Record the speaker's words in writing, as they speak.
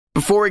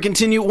Before we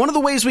continue, one of the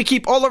ways we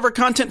keep all of our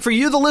content for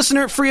you, the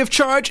listener, free of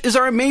charge is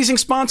our amazing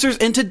sponsors,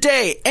 and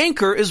today,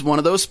 Anchor is one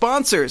of those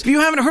sponsors. If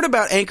you haven't heard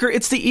about Anchor,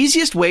 it's the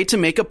easiest way to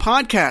make a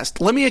podcast.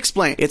 Let me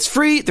explain. It's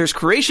free, there's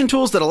creation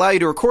tools that allow you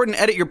to record and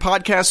edit your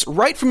podcasts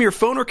right from your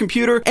phone or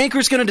computer.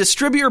 Anchor's going to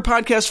distribute your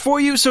podcast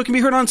for you so it can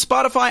be heard on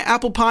Spotify,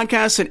 Apple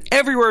Podcasts, and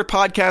everywhere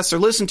podcasts are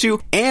listened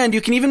to, and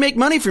you can even make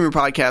money from your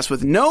podcast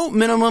with no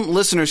minimum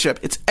listenership.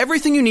 It's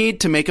everything you need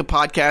to make a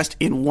podcast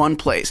in one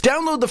place.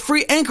 Download the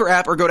free Anchor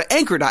app or go to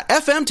anchor.fm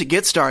to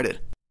get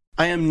started.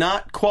 I am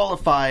not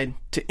qualified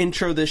to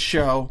intro this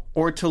show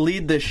or to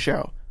lead this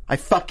show. I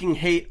fucking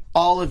hate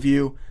all of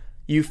you.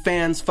 You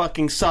fans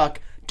fucking suck.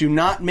 Do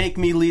not make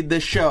me lead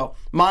this show.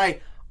 My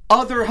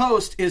other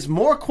host is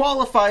more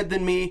qualified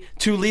than me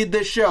to lead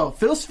this show.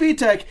 Phil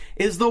Svitek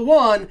is the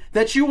one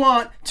that you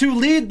want to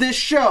lead this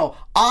show.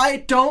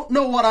 I don't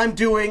know what I'm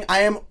doing. I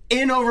am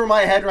in over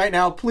my head right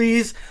now.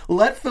 Please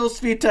let Phil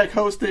Svitek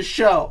host this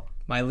show.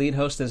 My lead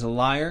host is a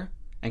liar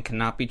and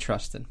cannot be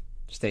trusted.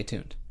 Stay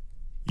tuned.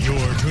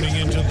 You're tuning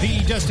into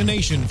the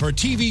destination for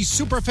TV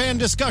superfan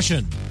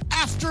discussion,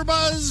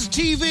 AfterBuzz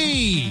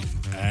TV.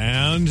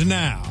 And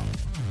now,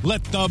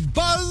 let the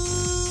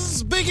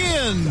buzz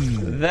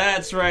begin.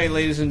 That's right,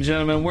 ladies and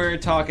gentlemen. We're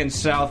talking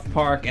South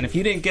Park, and if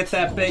you didn't get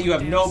that bit, you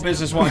have no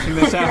business watching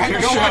this after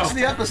Go show. watch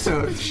the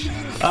episode.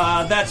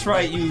 That's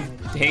right, you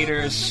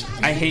haters.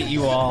 I hate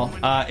you all.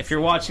 If you're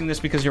watching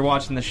this because you're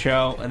watching the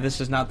show, this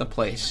is not the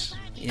place.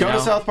 Go to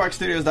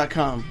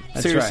southparkstudios.com.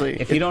 That's Seriously.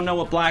 right. If you don't know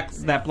what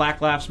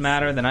Black Laughs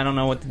Matter, then I don't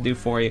know what to do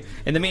for you.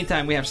 In the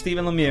meantime, we have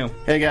Stephen Lemieux.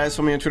 Hey guys,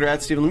 follow me on Twitter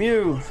at Stephen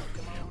Lemieux.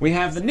 We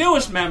have the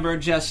newest member,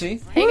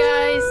 Jesse. Hey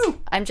guys,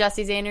 I'm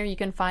Jessie Zahner. You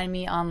can find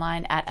me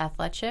online at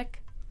Athlechick.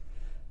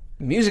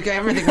 Music,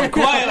 everything went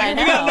quiet. I You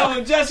gotta know. know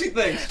what Jesse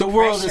thinks. The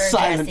world Pressure, is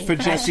silent Jesse, for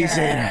Jesse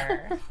pressure.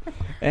 Zahner.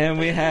 And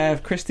we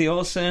have Christy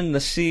Olsen, the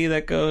C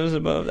that goes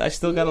above. I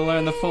still gotta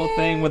learn the full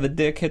thing where the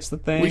dick hits the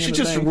thing. We should and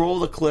the just thing. roll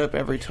the clip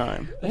every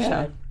time.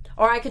 Yeah.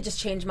 Or I could just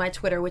change my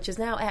Twitter, which is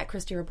now at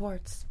Christy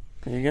Reports.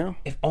 There you go.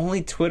 If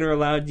only Twitter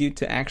allowed you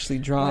to actually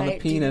draw the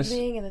Right, penis. do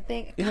the thing and the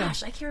thing. Yeah.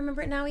 Gosh, I can't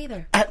remember it now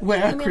either. At where,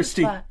 Put me on the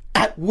Christy? spot.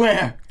 At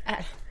where?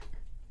 At-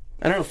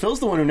 I don't know. Phil's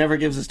the one who never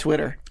gives his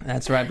Twitter.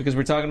 That's right, because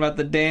we're talking about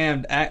the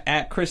damned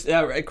at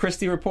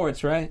Christy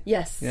Reports, right?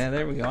 Yes. Yeah,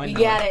 there we go. I You know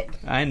got it.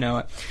 I know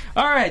it.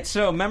 All right,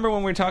 so remember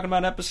when we were talking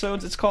about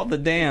episodes? It's called The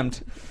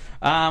Damned.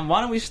 Why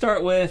don't we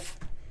start with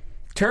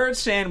Turd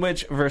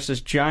Sandwich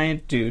versus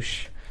Giant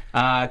Douche,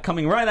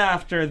 coming right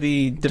after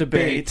the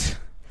debate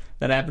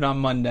that happened on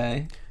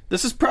Monday.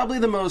 This is probably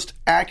the most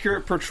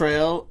accurate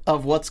portrayal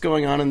of what's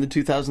going on in the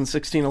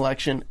 2016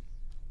 election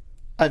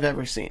I've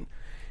ever seen.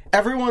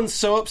 Everyone's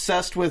so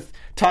obsessed with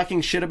talking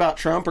shit about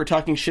Trump or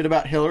talking shit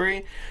about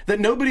Hillary that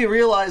nobody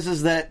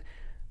realizes that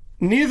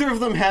neither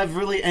of them have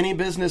really any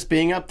business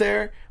being up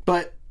there.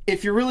 But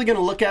if you're really going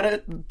to look at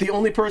it, the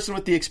only person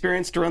with the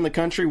experience to run the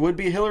country would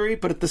be Hillary.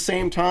 But at the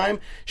same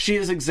time, she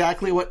is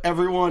exactly what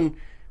everyone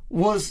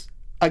was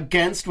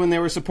against when they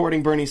were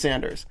supporting Bernie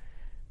Sanders.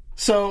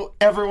 So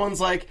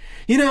everyone's like,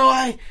 you know,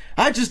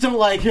 I just don't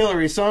like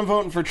Hillary, so I'm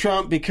voting for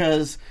Trump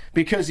because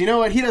you know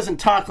what, he doesn't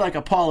talk like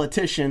a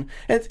politician.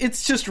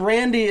 It's just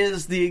Randy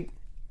is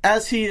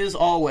as he is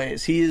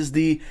always. He is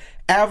the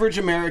average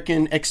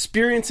American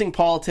experiencing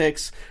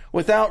politics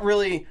without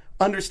really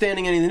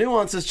understanding any of the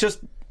nuances.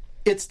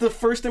 It's the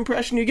first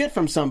impression you get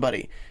from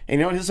somebody. And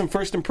you know what his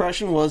first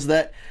impression was?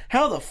 That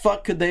how the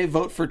fuck could they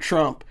vote for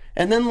Trump?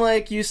 And then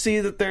you see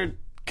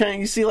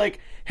that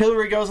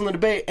Hillary goes on the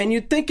debate, and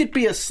you'd think it'd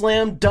be a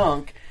slam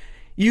dunk.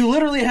 You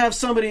literally have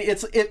somebody.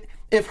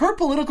 If her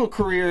political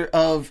career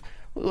of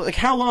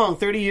how long?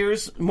 30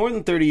 years, more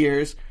than 30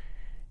 years,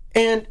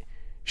 and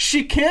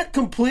she can't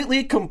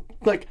completely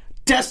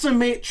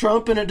decimate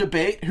Trump in a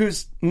debate,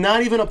 who's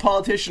not even a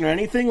politician or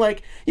anything.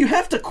 You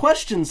have to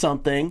question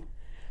something.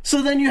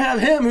 So then you have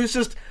him, who's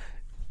just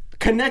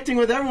connecting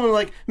with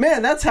everyone.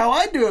 Man, that's how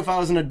I'd do if I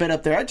was in a debate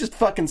up there. I'd just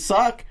fucking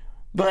suck.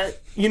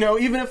 But,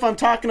 even if I'm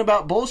talking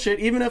about bullshit,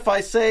 even if I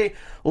say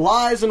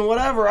lies and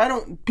whatever,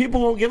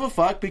 people won't give a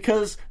fuck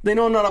because they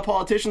know I'm not a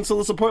politician, so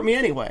they'll support me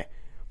anyway.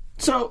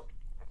 So,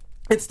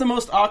 it's the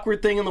most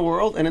awkward thing in the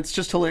world, and it's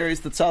just hilarious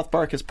that South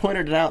Park has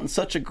pointed it out in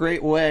such a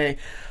great way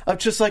of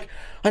just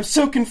I'm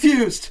so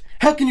confused.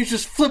 How can you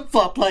just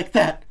flip-flop like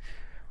that?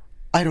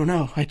 I don't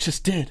know. I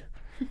just did.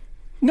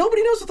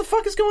 Nobody knows what the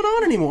fuck is going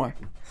on anymore.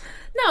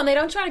 No, and they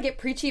don't try to get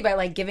preachy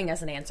by giving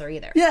us an answer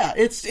either. Yeah,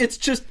 it's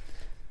just...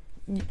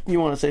 You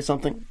want to say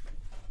something?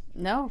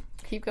 No,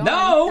 keep going.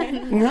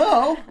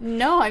 No.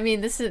 No. I mean,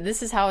 this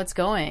is how it's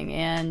going,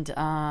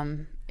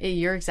 and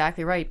you're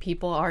exactly right.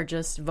 People are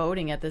just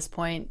voting at this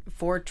point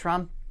for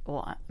Trump.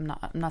 Well, I'm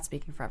not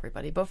speaking for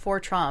everybody, but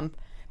for Trump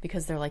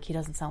because they're he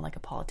doesn't sound like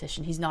a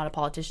politician. He's not a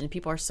politician.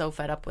 People are so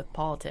fed up with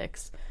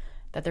politics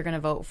that they're going to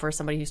vote for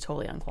somebody who's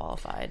totally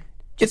unqualified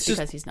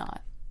because he's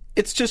not.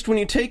 It's just when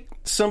you take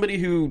somebody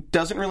who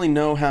doesn't really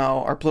know how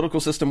our political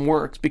system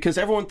works, because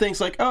everyone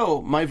thinks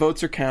oh, my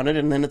votes are counted,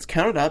 and then it's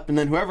counted up, and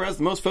then whoever has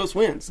the most votes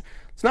wins.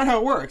 It's not how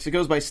it works. It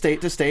goes by state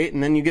to state,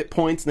 and then you get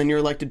points, and then you're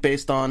elected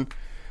based on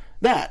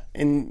that.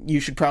 And you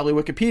should probably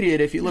Wikipedia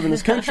it if you live in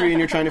this country and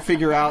you're trying to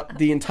figure out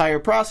the entire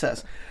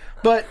process.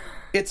 But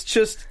it's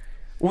just,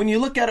 when you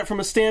look at it from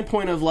a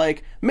standpoint of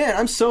like, man,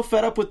 I'm so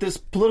fed up with this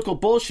political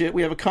bullshit.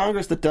 We have a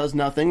Congress that does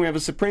nothing. We have a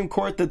Supreme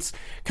Court that's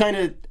kind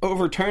of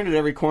overturned at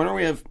every corner.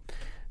 We have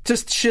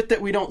just shit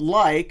that we don't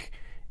like.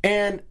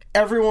 And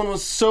everyone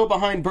was so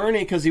behind Bernie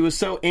because he was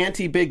so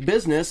anti-big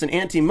business and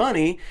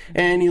anti-money,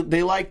 and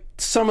they liked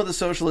some of the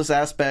socialist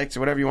aspects or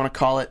whatever you want to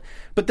call it.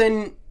 But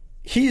then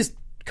he's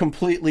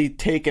completely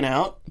taken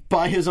out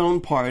by his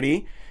own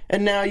party,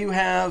 and now you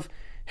have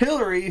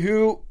Hillary,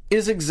 who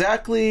is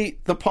exactly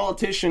the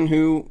politician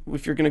who,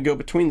 if you're going to go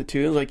between the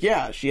two, like,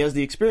 yeah, she has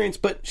the experience,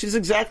 but she's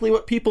exactly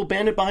what people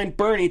banded behind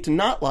Bernie to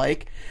not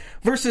like,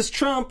 versus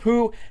Trump,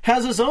 who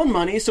has his own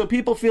money, so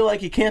people feel like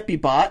he can't be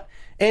bought,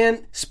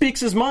 and speaks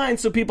his mind,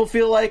 so people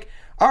feel like,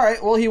 all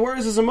right, well, he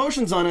wears his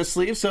emotions on his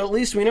sleeve, so at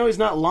least we know he's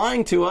not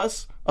lying to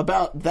us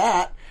about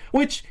that,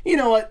 which, you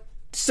know what,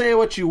 say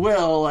what you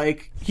will,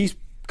 like, he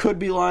could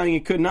be lying, he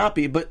could not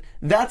be, but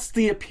that's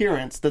the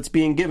appearance that's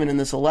being given in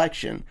this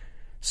election.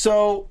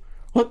 So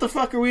what the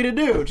fuck are we to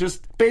do?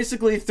 Just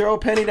basically throw a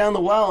penny down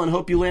the well and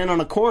hope you land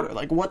on a quarter.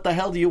 Like, what the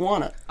hell do you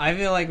want it? I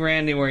feel like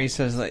Randy, where he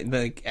says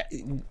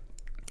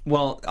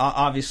well,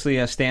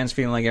 obviously Stan's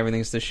feeling like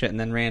everything's the shit, and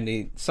then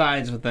Randy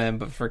sides with them,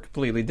 but for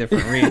completely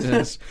different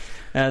reasons,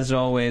 as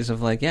always,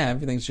 of like, yeah,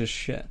 everything's just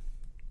shit.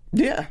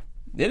 Yeah.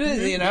 It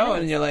is, you know,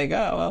 and you're like,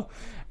 oh, well.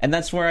 And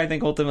that's where I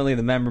think ultimately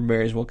the member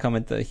berries will come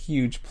into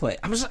huge play.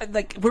 I'm just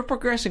like, we're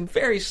progressing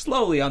very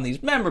slowly on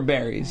these member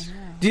berries.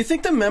 Do you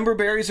think the member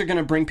berries are going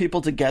to bring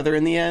people together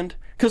in the end?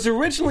 Because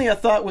originally I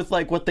thought with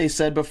like what they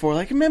said before,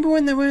 like, remember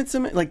when there went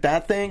some, like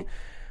that thing?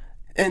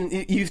 And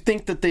you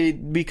think that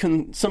they'd be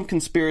some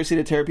conspiracy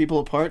to tear people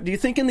apart? Do you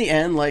think in the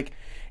end, like,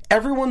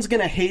 everyone's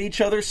going to hate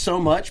each other so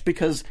much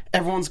because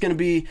everyone's going to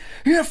be,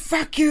 yeah,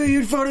 fuck you,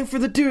 you're voting for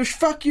the douche.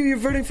 Fuck you, you're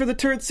voting for the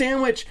turd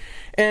sandwich.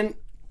 And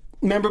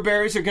member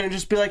berries are going to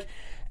just be like,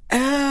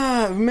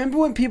 remember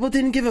when people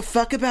didn't give a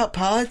fuck about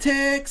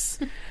politics?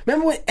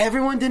 Remember when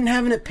everyone didn't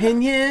have an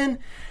opinion?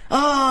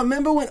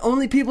 Remember when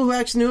only people who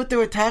actually knew what they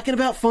were talking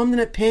about formed an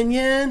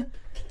opinion?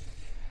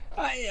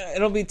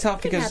 It'll be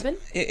tough because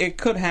it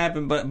could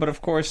happen, but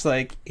of course,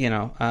 like, you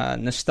know,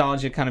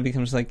 nostalgia kind of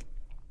becomes like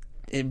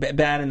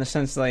bad in the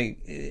sense like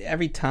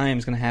every time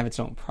is going to have its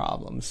own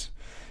problems,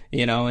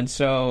 you know. And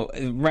so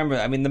remember,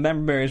 I mean, the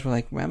member berries were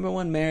like, remember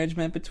when marriage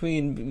meant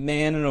between a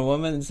man and a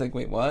woman? It's like,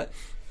 wait, what?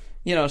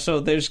 You know, so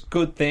there's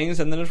good things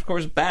and then of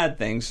course bad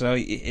things. So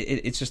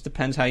it just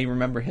depends how you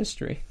remember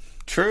history.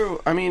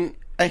 True. I mean,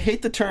 I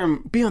hate the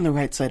term "be on the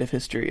right side of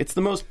history." It's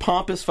the most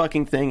pompous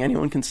fucking thing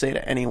anyone can say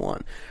to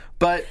anyone.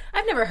 But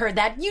I've never heard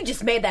that. You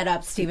just made that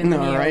up, Stephen.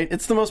 No, right?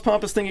 It's the most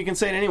pompous thing you can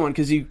say to anyone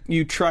because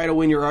you try to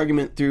win your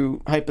argument through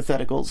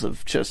hypotheticals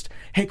of just,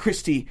 hey,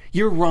 Christy,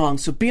 you're wrong,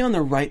 so be on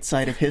the right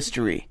side of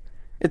history.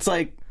 It's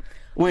like,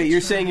 wait, you're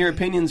saying your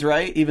opinion's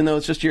right even though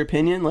it's just your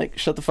opinion? Like,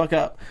 shut the fuck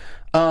up.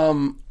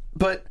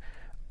 But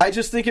I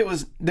just think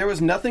there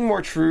was nothing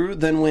more true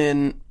than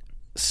when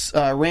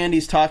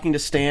Randy's talking to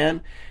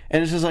Stan,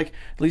 and it's just like,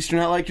 at least you're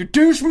not like your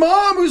douche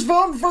mom who's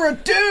voting for a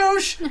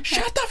douche.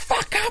 Shut the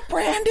fuck up,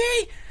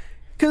 Randy.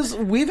 Because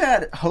we've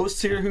had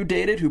hosts here who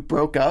dated, who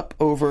broke up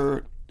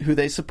over who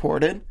they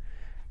supported.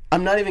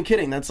 I'm not even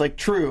kidding. That's, like,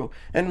 true.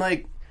 And,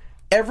 like,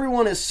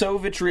 everyone is so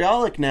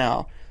vitriolic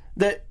now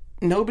that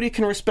nobody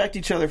can respect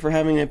each other for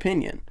having an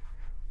opinion.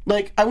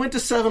 Like, I went to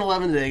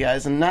 7-Eleven today,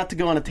 guys, and not to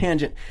go on a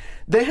tangent.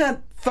 They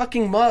had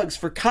fucking mugs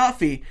for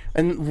coffee,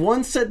 and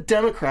one said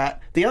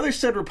Democrat, the other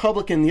said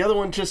Republican, the other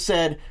one just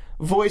said,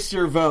 voice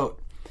your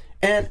vote.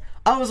 And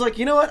I was like,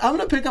 you know what? I'm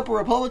going to pick up a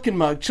Republican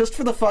mug just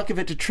for the fuck of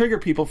it to trigger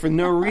people for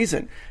no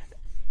reason.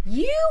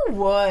 You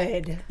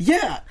would.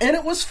 Yeah, and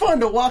it was fun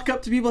to walk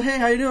up to people, hey,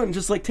 how you doing? And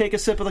just like take a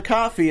sip of the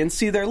coffee and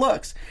see their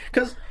looks.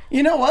 Because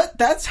you know what?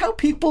 That's how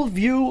people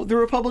view the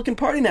Republican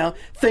Party now,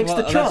 thanks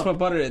to Trump. That's what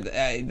Butter.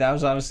 That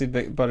was obviously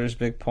Butter's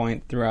big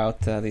point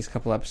throughout these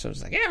couple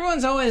episodes. Like,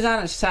 everyone's always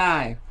on a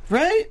side,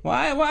 right?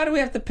 Why do we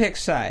have to pick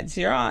sides?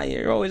 You're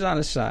always on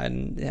a side,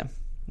 and yeah,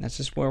 that's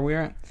just where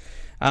we're at.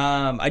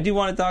 I do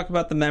want to talk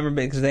about the member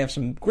berry because they have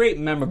some great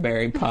member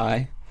berry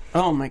pie.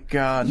 Oh my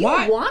God! You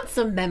want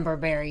some member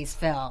berries,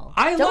 Phil?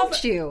 I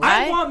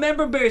want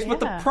member berries,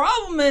 but the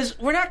problem is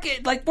we're not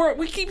getting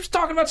we keep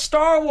talking about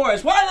Star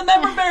Wars. Why do the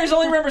member berries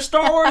only remember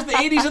Star Wars, the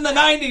 80s and the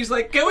 90s?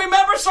 Like, can we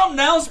remember something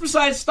else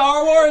besides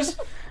Star Wars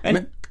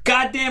and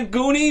goddamn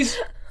Goonies?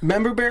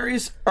 Member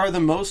berries are the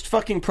most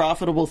fucking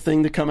profitable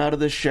thing to come out of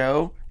this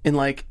show in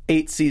like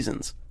 8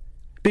 seasons,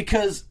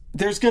 because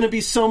there's going to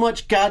be so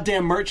much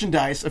goddamn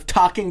merchandise of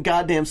talking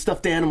goddamn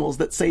stuffed animals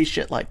that say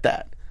shit like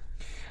that.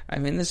 I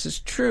mean, this is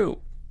true,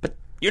 but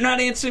you're not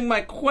answering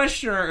my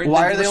question.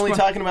 Why are they only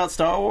talking about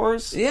Star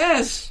Wars?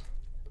 Yes.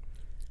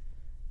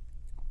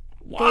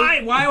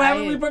 Why? Why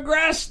haven't we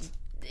progressed?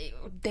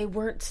 They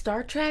weren't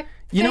Star Trek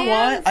fans? You know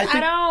what?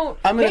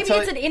 Maybe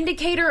it's an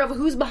indicator of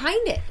who's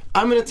behind it.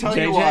 I'm going to tell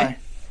you why.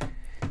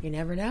 You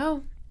never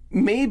know.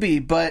 Maybe,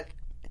 but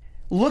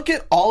look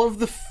at all of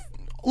the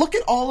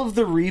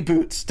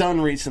reboots done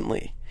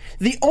recently.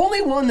 The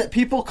only one that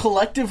people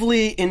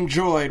collectively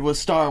enjoyed was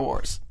Star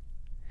Wars.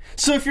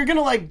 So if you're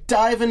gonna like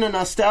dive into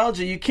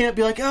nostalgia, you can't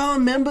be like, oh,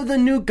 remember the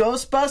new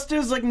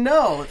Ghostbusters? Like,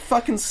 no, it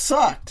fucking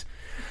sucked.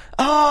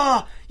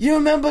 Ah, you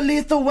remember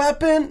Lethal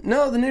Weapon?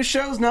 No, the new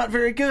show's not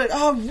very good.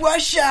 Oh,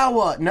 Rush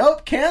Hour?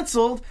 Nope,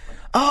 canceled.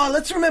 Oh,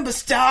 let's remember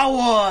Star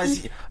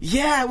Wars.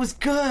 Yeah, it was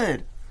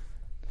good.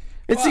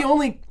 It's the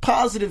only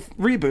positive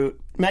reboot.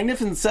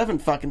 Magnificent Seven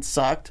fucking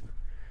sucked.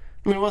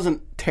 I mean, it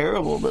wasn't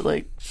terrible, but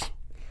like,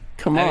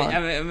 come on.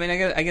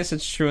 I guess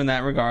it's true in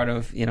that regard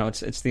of, you know,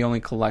 it's the only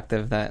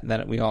collective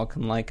that we all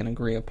can like and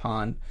agree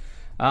upon.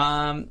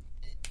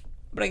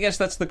 But I guess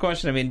that's the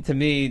question. I mean, to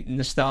me,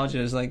 nostalgia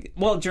is like,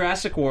 well,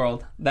 Jurassic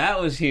World, that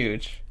was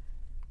huge.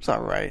 It's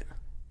all right.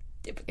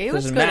 It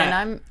was good, and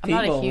I'm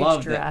not a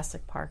huge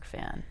Jurassic Park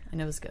fan,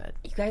 and it was good.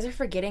 You guys are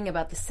forgetting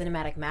about the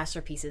cinematic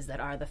masterpieces that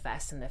are the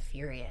Fast and the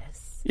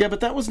Furious. Yeah, but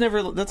that's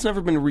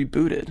never been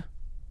rebooted.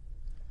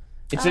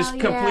 It's just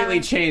completely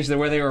changed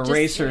where they were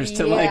racers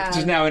to like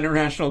just now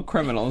international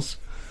criminals.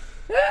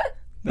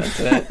 That's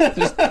it.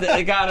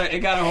 It got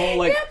a whole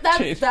like.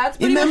 Yeah, that's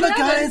you remember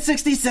Gone in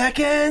 60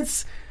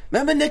 Seconds?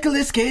 Remember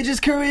Nicolas Cage's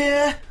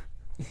career?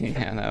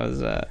 Yeah, that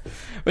was.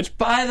 Which,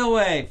 by the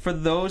way, for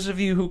those of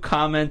you who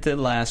commented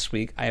last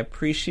week, I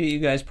appreciate you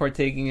guys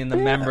partaking in the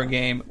member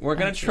game. We're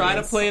gonna try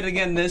to play it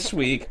again this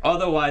week.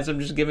 Otherwise, I'm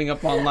just giving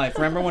up on life.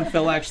 Remember when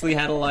Phil actually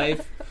had a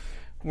life?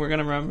 We're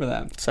gonna remember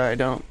that. Sorry, I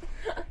don't.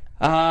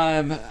 All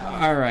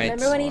right.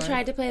 Remember when he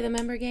tried to play the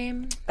member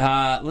game?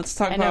 Let's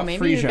talk about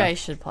maybe Frasier. you guys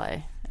should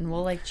play, and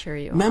we'll like cheer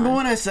you. Remember on.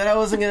 when I said I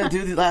wasn't going to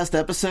do the last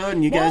episode,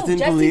 and you guys didn't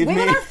Jesse, believe me?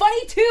 women are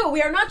funny too.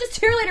 We are not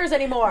just cheerleaders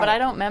anymore. But I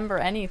don't remember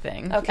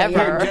anything. Okay,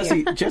 ever.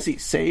 Jesse,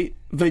 say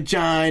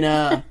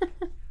vagina.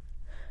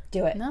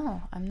 Do it.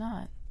 No, I'm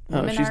not.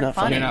 Oh, Women she's aren't not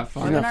funny. You're not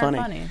funny. She's Women not aren't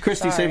funny.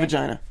 Christy, say Sorry.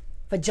 vagina.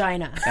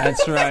 Vagina.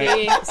 That's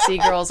right. See,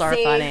 girls are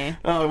See? funny.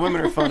 Oh,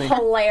 women are funny.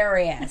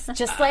 Hilarious.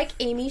 Just like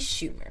Amy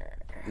Schumer.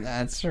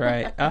 That's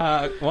right.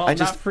 Well, I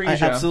not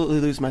Frasier. absolutely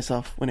lose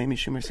myself when Amy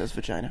Schumer says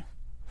vagina.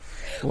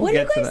 We'll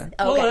get to that.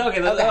 Okay. Well,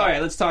 okay. All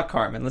right, let's talk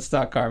Cartman.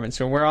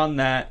 So we're on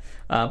that.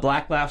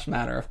 Black Lives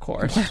Matter, of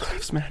course. Black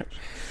Lives Matter.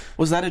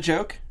 Was that a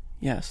joke?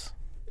 Yes.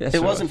 Yes,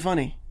 It wasn't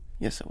funny.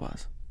 Yes, it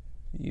was.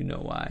 You know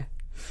why.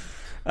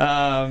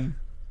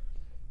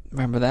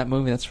 Remember that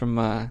movie? That's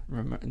from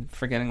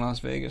Forgetting Las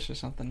Vegas or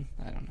something.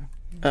 I don't know.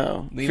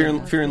 Oh,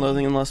 Fear and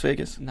Loathing in Las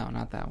Vegas. No,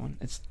 not that one.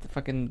 It's the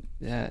fucking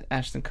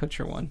Ashton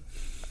Kutcher one.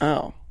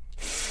 Oh.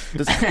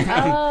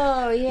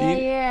 Oh,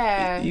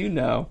 yeah. You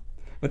know,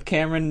 with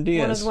Cameron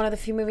Diaz. One of the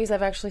few movies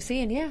I've actually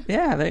seen, yeah.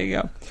 Yeah, there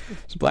you go.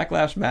 So Black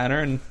Lives Matter,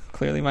 and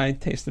clearly my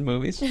taste in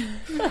movies.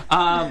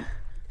 I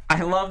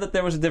love that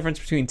there was a difference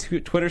between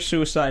Twitter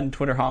suicide and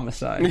Twitter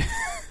homicide.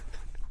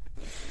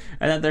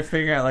 And that they're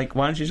figuring out, like,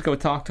 why don't you just go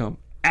talk to him?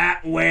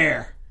 At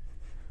where?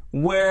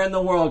 Where in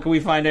the world can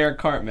we find Eric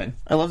Cartman?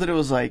 I love that it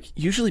was like,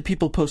 usually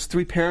people post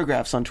 3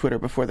 paragraphs on Twitter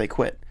before they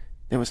quit.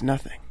 There was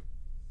nothing.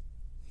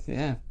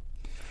 Yeah.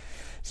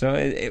 So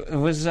it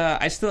was,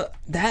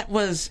 that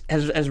was,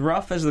 as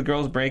rough as the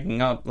girls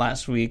breaking up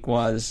last week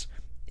was,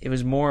 it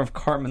was more of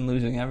Cartman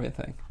losing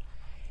everything.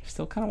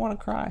 Still kind of want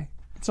to cry.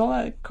 It's all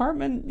that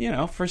Cartman, you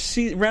know,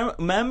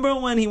 remember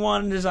when he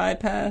wanted his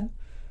iPad?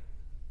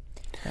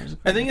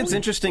 I think it's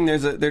interesting.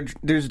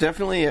 There's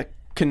definitely a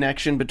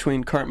connection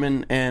between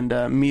Cartman and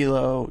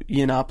Milo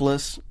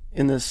Yiannopoulos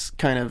in this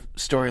kind of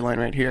storyline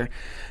right here.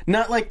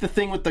 Not like the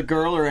thing with the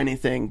girl or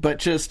anything, but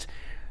just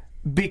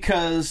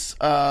because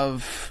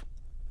of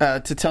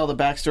to tell the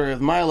backstory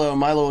of Milo.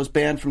 Milo was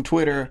banned from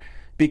Twitter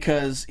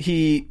because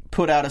he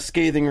put out a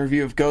scathing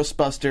review of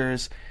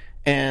Ghostbusters,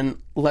 and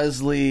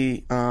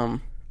Leslie.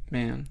 Leslie.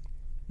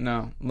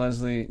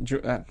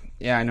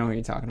 Yeah, I know who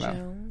you're talking about.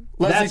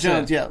 Leslie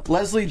Jones. Yeah,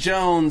 Leslie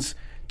Jones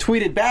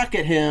tweeted back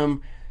at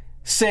him,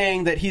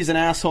 saying that he's an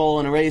asshole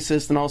and a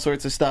racist and all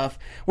sorts of stuff.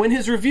 When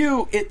his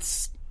review,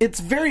 it's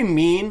very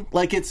mean.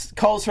 Like, it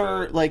calls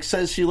her, like,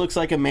 says she looks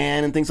like a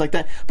man and things like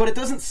that. But it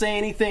doesn't say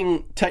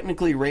anything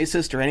technically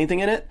racist or anything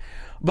in it.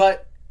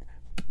 But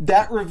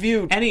that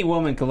review, any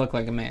woman could look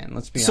like a man.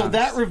 Let's be honest. So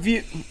that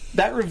review,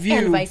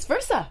 and vice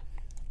versa.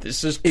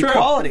 This is true.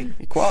 Equality.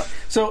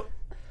 So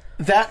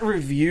that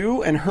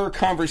review and her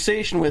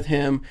conversation with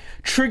him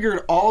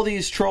triggered all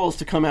these trolls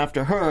to come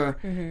after her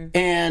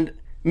and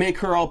make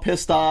her all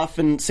pissed off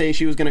and say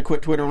she was going to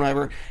quit Twitter or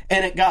whatever.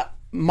 And it got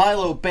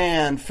Milo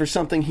banned for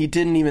something he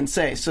didn't even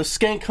say. So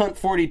Skank Hunt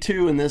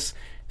 42 in this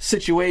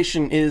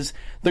situation is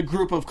the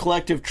group of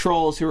collective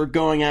trolls who are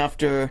going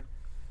after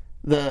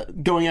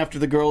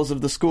the girls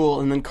of the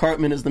school, and then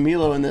Cartman is the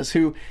Milo in this,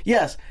 who,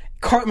 yes,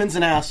 Cartman's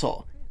an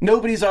asshole.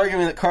 Nobody's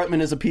arguing that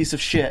Cartman is a piece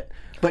of shit,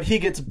 but he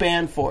gets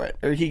banned for it,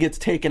 or he gets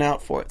taken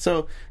out for it.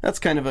 So that's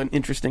kind of an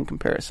interesting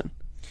comparison.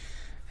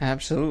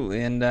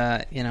 Absolutely. And,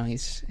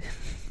 he's...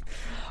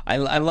 I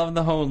love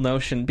the whole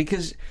notion,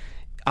 because,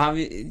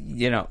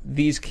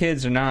 these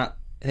kids are not...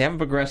 They haven't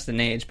progressed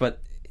in age,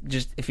 but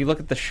just if you look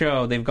at the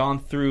show, they've gone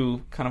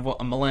through kind of what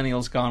a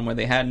millennial's gone, where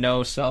they had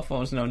no cell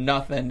phones, no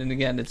nothing. And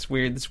again, it's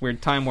weird, this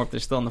weird time warp. They're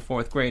still in the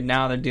 4th grade.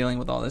 Now they're dealing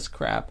with all this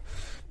crap.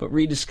 but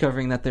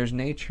rediscovering that there's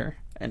nature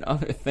and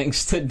other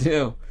things to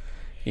do,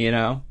 you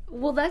know?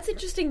 Well, that's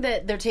interesting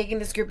that they're taking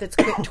this group that's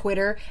quit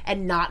Twitter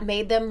and not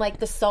made them like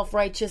the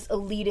self-righteous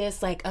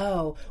elitists, like,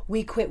 oh,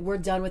 we quit, we're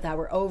done with that,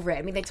 we're over it.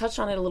 I mean, they touched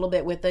on it a little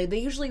bit with they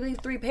usually leave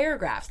 3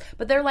 paragraphs,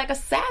 but they're like a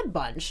sad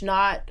bunch,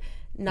 not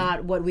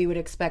what we would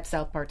expect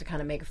South Park to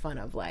kind of make fun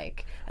of,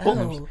 like,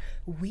 oh,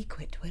 we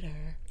quit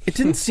Twitter. It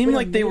didn't seem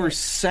like they were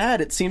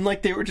sad. It seemed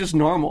like they were just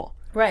normal.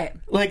 Right.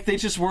 Like they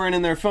just weren't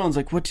in their phones.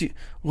 Like, what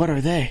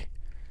are they?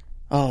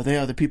 Oh, they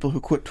are the people who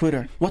quit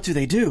Twitter. What do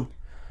they do?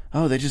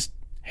 Oh, they just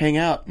hang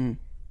out and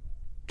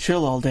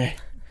chill all day.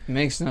 It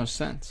makes no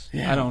sense.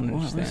 Yeah, I don't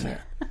what understand is it.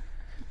 that?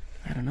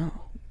 I don't know.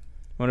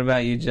 What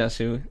about you,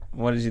 Jesse?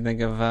 What did you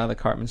think of the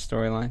Cartman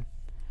storyline?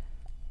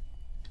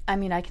 I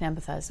mean, I can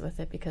empathize with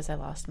it because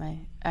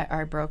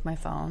I broke my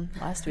phone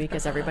last week,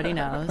 as everybody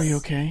knows. Are you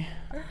okay?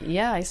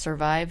 Yeah, I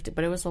survived,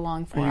 but it was a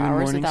long 4 Are you in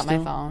hours mourning without still?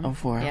 my phone. Oh,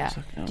 4 hours. Yeah.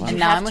 Okay. Oh, wow. Did And you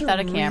now have I'm without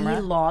a to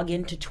camera. log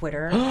into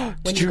Twitter when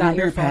Did you you got remember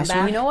your your phone password?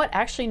 back? You know what?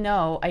 Actually,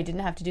 no, I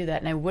didn't have to do that,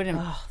 and I wouldn't.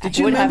 Did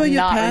you would remember have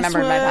your not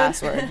remembered my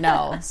password? password.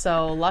 No.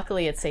 So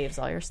luckily, it saves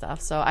all your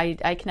stuff. So I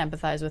can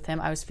empathize with him.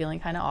 I was feeling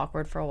kind of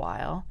awkward for a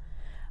while.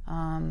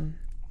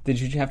 Did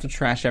you have to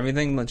trash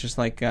everything, just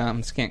like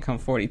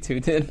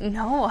Scantcom42 did?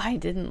 No, I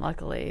didn't.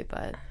 Luckily,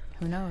 but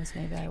who knows?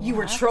 Maybe I will. You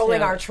were have trolling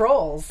to. our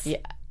trolls. Yeah,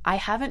 I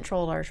haven't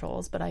trolled our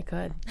trolls, but I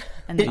could,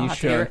 and then I'll have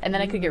to should. and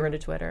then I could get rid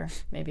of Twitter.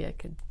 Maybe I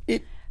could.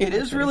 It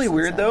is really sense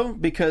weird that. though,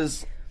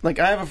 because like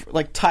I have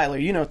like Tyler,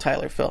 you know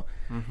Tyler, Phil.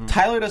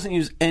 Tyler doesn't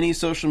use any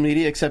social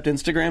media except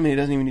Instagram, and he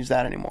doesn't even use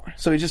that anymore.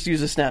 So he just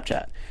uses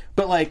Snapchat.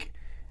 But like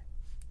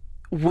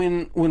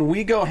when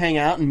we go hang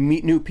out and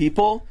meet new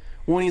people,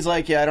 when he's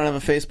like, "Yeah, I don't have a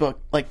Facebook,"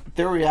 like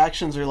their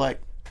reactions are like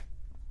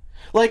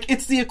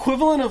it's the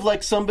equivalent of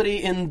like somebody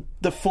in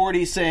the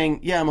 40s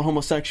saying, "Yeah, I'm a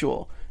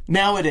homosexual."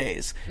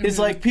 Nowadays, it's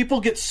like people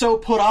get so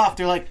put off.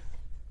 They're like,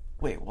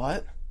 "Wait,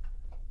 what?"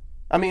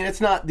 I mean,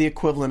 it's not the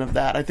equivalent of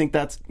that. I think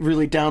that's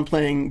really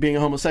downplaying being a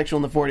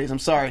homosexual in the 40s. I'm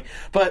sorry.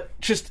 But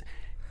just,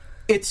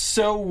 it's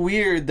so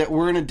weird that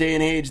we're in a day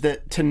and age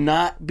that to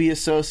not be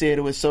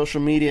associated with social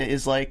media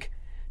is like,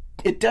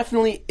 it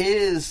definitely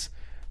is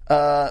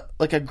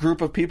like a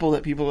group of people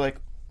that people are like,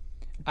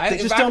 they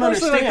just don't I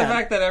personally like understand. the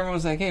fact that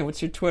everyone's like, hey,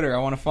 what's your Twitter? I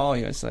want to follow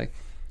you. It's like,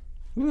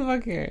 who the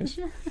fuck cares?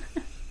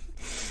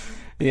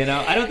 You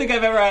know, I don't think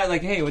I've ever had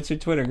like, hey, what's your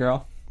Twitter,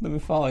 girl? Let me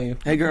follow you.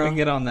 Hey, girl. Let me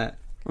get on that.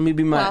 Let me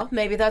be my... Well,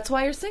 maybe that's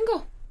why you're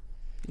single.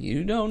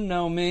 You don't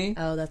know me.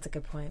 Oh, that's a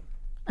good point.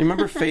 You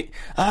remember you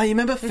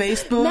remember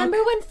Facebook? Remember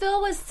when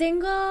Phil was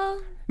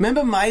single?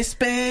 Remember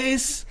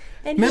MySpace?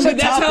 And Remember So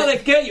that's how Topic?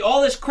 they get you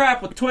all this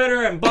crap with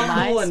Twitter and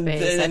Bumble and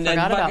MySpace. I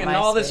forgot about fucking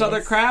all this MySpace.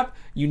 other crap.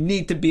 You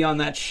need to be on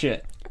that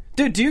shit.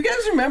 Dude, do you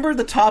guys remember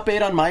the top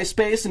 8 on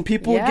MySpace and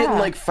people Yeah. getting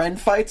like friend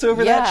fights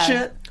over that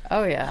shit?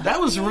 Oh yeah. That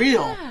was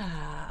real.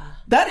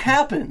 That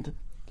happened.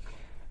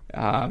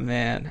 Ah,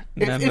 man.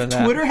 If Remember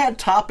that. Twitter had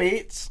top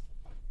 8s,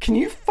 can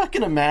you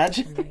fucking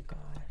imagine?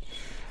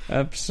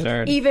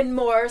 Absurd. even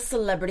more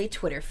celebrity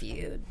Twitter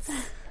feuds.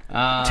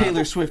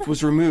 Taylor Swift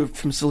was removed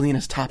from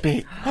Selena's top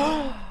 8.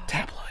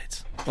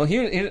 Tabloids. Well,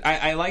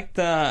 I liked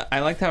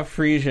how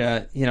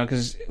Frisia, you know,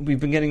 because we've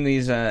been getting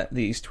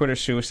these Twitter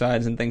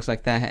suicides and things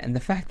like that, and the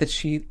fact that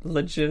she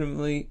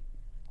legitimately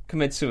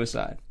commits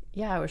suicide.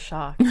 Yeah, I was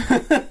shocked.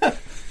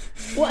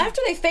 Well, after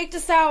they faked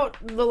us out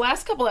the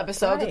last couple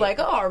episodes, Right. like,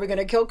 oh, are we going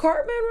to kill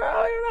Cartman?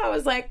 I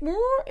was like,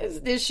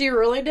 is she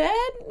really dead?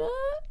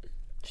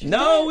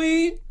 No,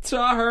 we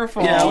saw her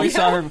fall. Yeah, we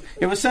saw her.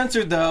 It was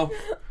censored though.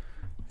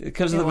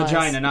 because of It the was.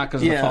 vagina, not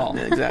because of the Yeah, fall.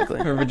 exactly.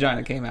 Her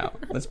vagina came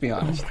out. Let's be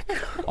honest.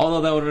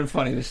 Although that would have been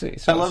funny to see.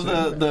 So I love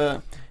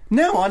the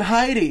now on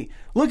Heidi.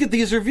 Look at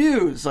these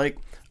reviews. Like,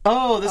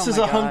 oh, this is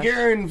my a gosh.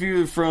 Hungarian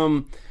view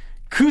from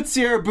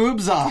Kutsier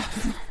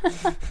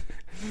Boobzov.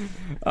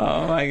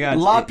 Oh my god.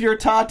 Lop your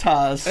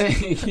tatas.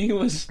 he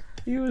was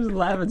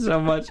laughing so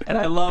much, and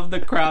I love the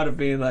crowd of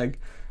being like,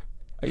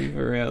 "Are you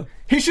for real?"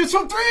 He shoots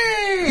from 3.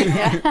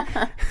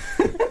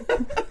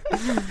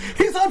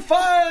 He's on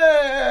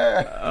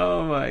fire.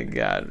 Oh my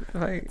god!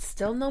 Like,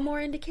 Still no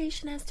more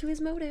indication as to his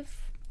motive.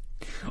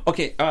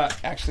 okay,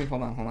 actually,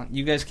 hold on.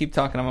 You guys keep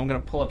talking. I'm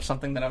going to pull up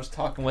something that I was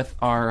talking with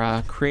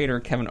our creator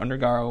Kevin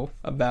Undergaro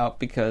about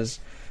because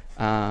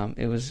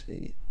it was.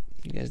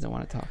 You guys don't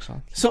want to talk,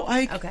 so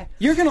Okay.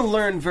 You're going to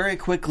learn very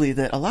quickly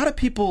that a lot of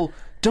people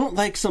don't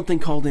like something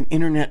called an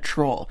internet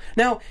troll.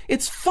 Now,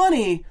 it's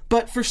funny,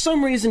 but for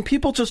some reason,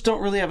 people just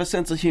don't really have a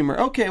sense of humor.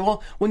 Okay,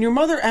 well, when your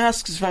mother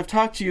asks if I've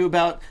talked to you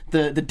about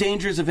the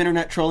dangers of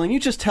internet trolling,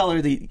 you just tell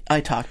her that I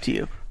talked to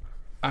you.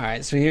 All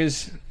right, so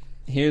here's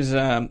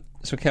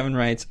so Kevin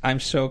writes, I'm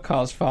so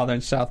Kyle's father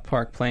in South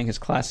Park playing his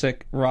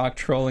classic rock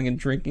trolling and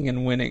drinking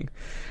and winning.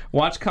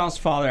 Watch Kyle's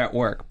father at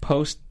work.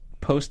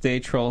 Post-day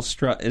troll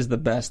strut is the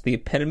best. The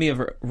epitome of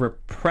a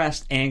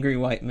repressed, angry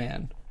white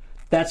man.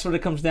 That's what it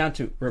comes down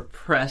to.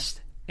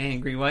 Repressed,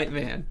 angry white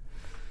man.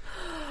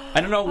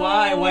 I don't know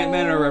why white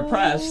men are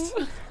repressed.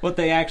 What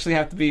they actually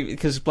have to be,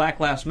 because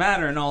Black Lives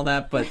Matter and all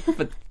that, but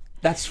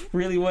that's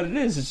really what it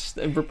is.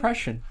 It's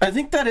repression. I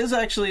think that is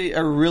actually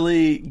a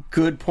really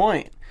good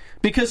point.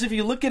 Because if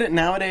you look at it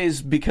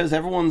nowadays, because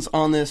everyone's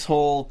on this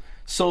whole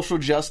social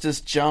justice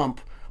jump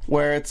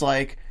where it's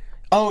like,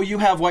 oh, you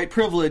have white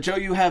privilege, oh,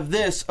 you have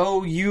this,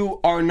 oh, you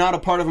are not a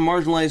part of a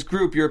marginalized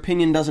group, your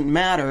opinion doesn't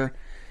matter.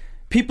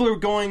 People are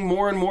going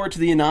more and more to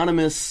the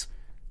anonymous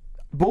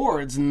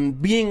boards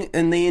and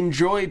they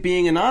enjoy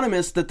being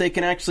anonymous, that they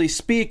can actually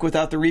speak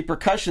without the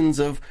repercussions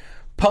of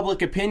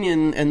public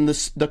opinion and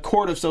the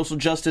court of social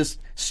justice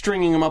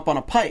stringing them up on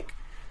a pike.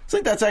 I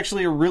think that's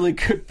actually a really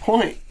good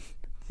point.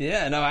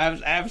 Yeah, no,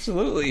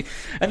 absolutely.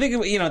 I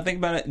think, think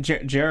about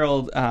it.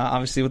 Gerald,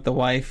 obviously with the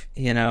wife,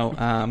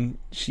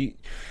 she,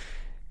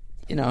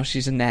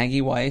 she's a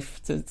naggy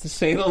wife, to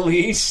say the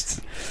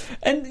least.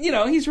 And,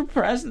 he's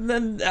repressed. And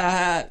then,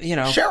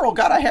 Cheryl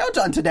got her hair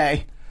done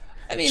today.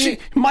 I mean, she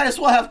might as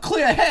well have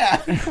clear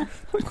hair.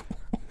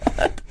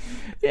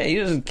 Yeah, he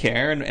doesn't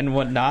care and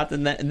whatnot.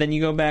 And then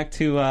you go back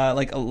to,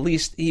 at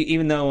least,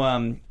 even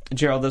though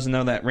Gerald doesn't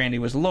know that Randy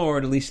was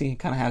Lord, at least he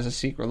kind of has a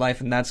secret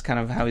life, and that's kind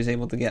of how he's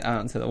able to get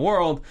out into the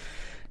world.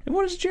 And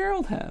what does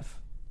Gerald have?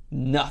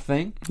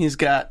 Nothing. He's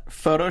got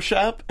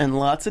Photoshop and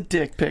lots of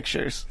dick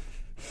pictures.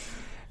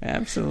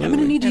 Absolutely. I'm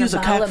going to need to use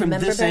a cock from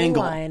Member this Berry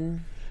angle.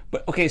 wine.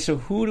 But, okay, so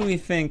who do we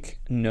think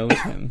knows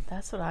him?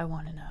 That's what I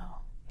want to know.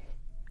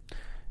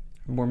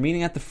 We're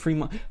meeting at the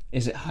Fremont.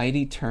 Is it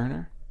Heidi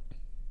Turner?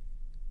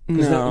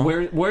 No.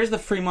 Where's the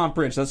Fremont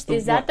Bridge? That's the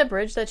Is that the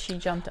bridge that she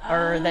jumped,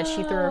 or that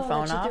she threw her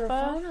phone off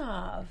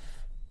of?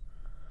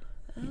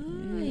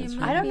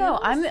 I don't know.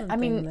 I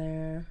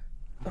mean,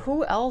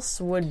 who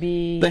else would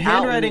be? The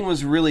handwriting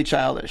was really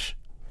childish.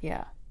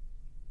 Yeah.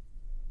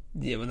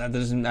 Yeah, but that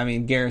doesn't. I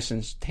mean,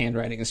 Garrison's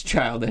handwriting is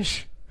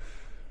childish.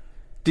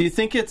 Do you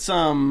think it's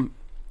I'm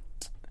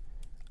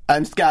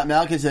Scott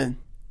Malkinson.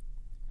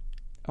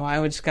 Why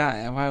would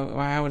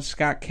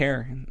Scott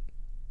care?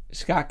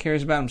 Scott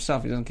cares about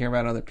himself. He doesn't care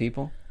about other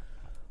people.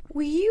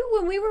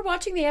 When we were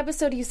watching the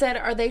episode, you said,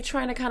 are they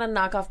trying to kind of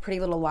knock off Pretty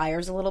Little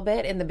Liars a little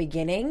bit in the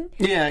beginning?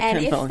 Yeah, and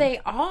if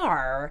they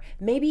are,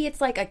 maybe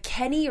it's like a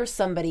Kenny or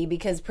somebody,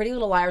 because Pretty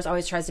Little Liars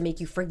always tries to make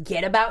you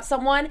forget about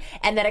someone,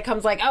 and then it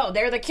comes like, oh,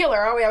 they're the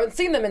killer. Oh, we haven't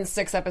seen them in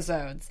 6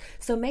 episodes.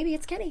 So maybe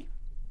it's Kenny.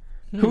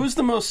 Who's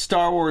the most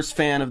Star Wars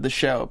fan of the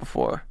show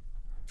before?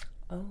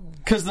 Oh.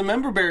 Because the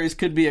member berries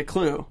could be a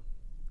clue.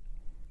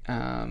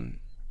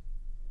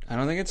 I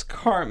don't think it's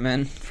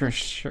Cartman for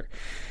sure.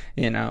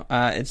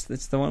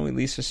 It's the one we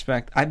least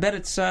suspect. I bet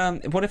it's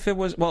what if it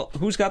was? Well,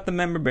 who's got the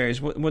member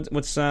berries?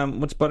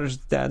 What's Butter's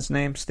dad's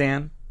name?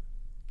 Stan?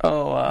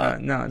 Oh,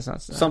 no, it's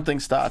not Stan. Something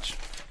Stotch.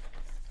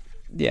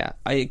 Yeah,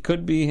 it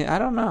could be. I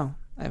don't know.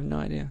 I have no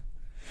idea.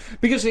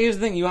 Because here's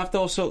the thing: you have to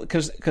also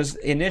because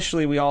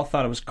initially we all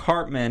thought it was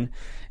Cartman,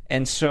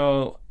 and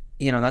so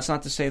that's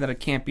not to say that it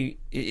can't be.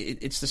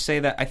 It's to say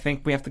that I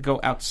think we have to go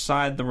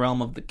outside the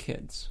realm of the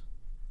kids.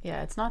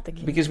 Yeah, it's not the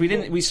kids. Because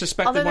we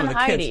suspected Other one than of the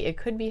Heidi, kids. it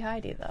could be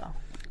Heidi though.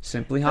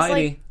 Simply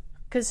Heidi.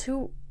 Because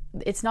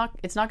it's not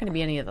going to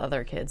be any of the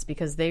other kids,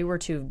 because they were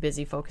too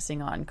busy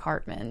focusing on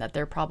Cartman that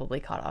they're probably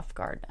caught off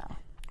guard now.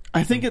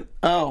 I think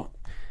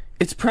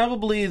it's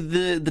probably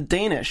the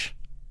Danish.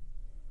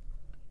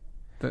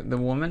 The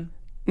woman?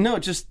 No,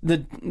 just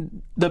the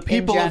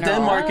people of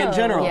Denmark in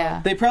general.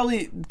 Yeah. They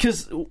probably,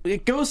 because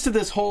it goes to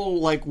this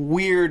whole like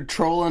weird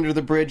troll under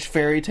the bridge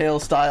fairy tale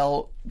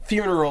style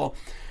funeral.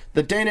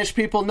 The Danish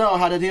people know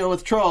how to deal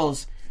with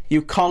trolls.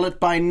 You call it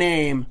by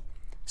name.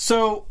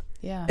 So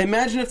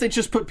imagine if they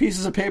just put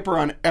pieces of paper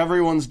on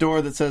everyone's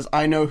door that says,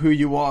 I know who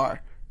you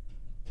are.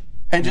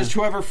 And just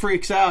whoever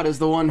freaks out is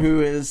the one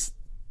who is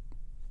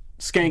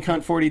Skank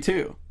Hunt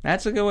 42.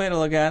 That's a good way to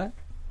look at it.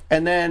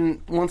 And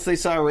then once they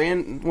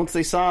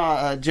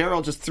saw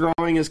Gerald just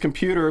throwing his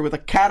computer with a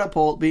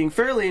catapult, being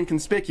fairly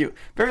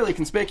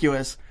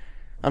conspicuous,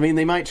 I mean,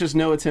 they might just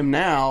know it's him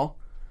now,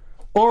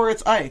 or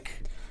it's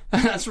Ike.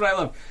 That's what I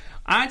love.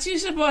 Aren't you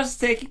supposed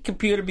to take a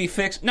computer, be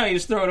fixed? No, you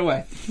just throw it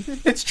away.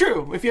 It's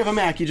true. If you have a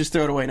Mac, you just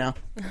throw it away now.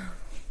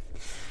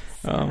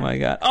 Oh my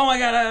god,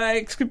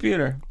 Ike's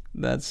computer.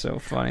 That's so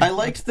funny. I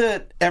liked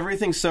that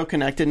everything's so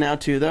connected now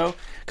too, though,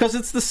 because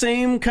it's the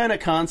same kind of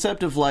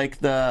concept of like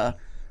the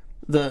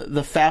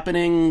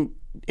fappening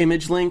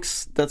image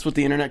links. That's what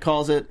the internet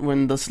calls it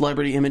when the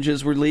celebrity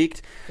images were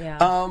leaked.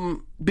 Yeah.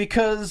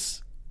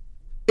 Because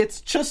it's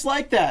just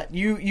like that.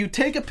 You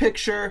take a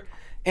picture,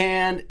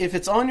 and if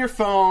it's on your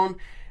phone,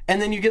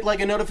 and then you get like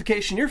a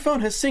notification, your phone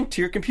has synced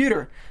to your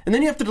computer. And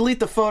then you have to delete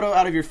the photo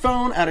out of your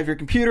phone, out of your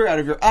computer, out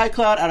of your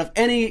iCloud, out of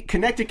any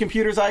connected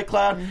computer's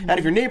iCloud, out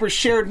of your neighbor's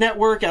shared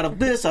network, out of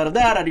this, out of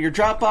that, out of your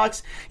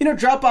Dropbox.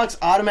 Dropbox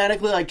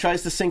automatically like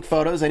tries to sync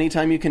photos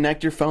anytime you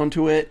connect your phone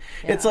to it.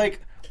 Yeah. It's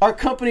like our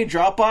company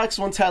Dropbox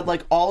once had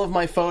like all of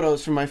my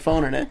photos from my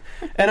phone in it.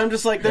 And I'm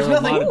just like, there's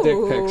nothing. A lot of dick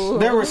pics.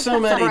 There were so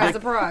many.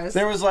 Surprise.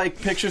 There was like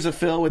pictures of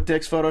Phil with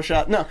Dick's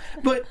Photoshop. No,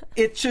 but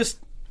it's just,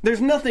 there's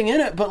nothing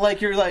in it, but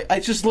like you're like, I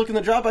just look in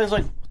the Dropbox, I was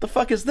like, what the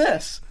fuck is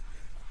this?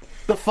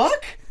 The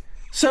fuck?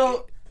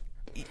 So,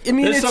 I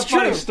mean, there's it's some true.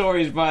 funny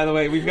stories, by the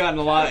way. We've gotten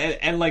a lot,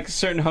 and like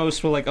certain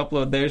hosts will like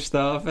upload their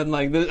stuff, and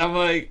like I'm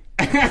like,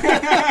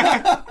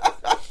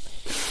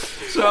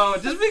 So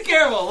just be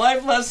careful.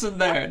 Life lesson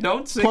there.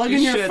 Don't stick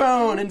Plugging your shit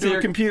phone into to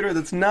a computer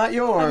that's not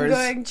yours.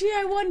 I'm going, gee,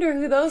 I wonder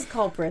who those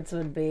culprits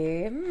would be.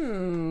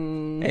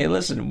 Hey,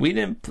 listen, we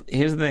didn't.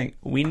 Here's the thing: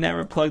 we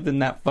never plugged in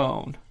that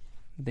phone.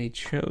 They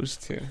chose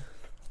to.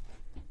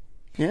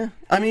 Yeah,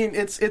 I mean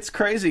it's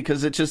crazy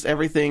because it's just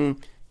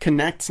everything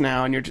connects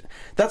now, and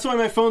that's why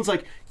my phone's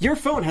like, your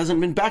phone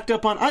hasn't been backed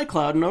up on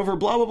iCloud and over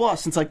blah blah blah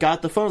since I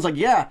got the phone. It's like,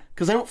 yeah,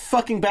 because I don't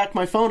fucking back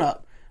my phone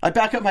up. I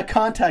back up my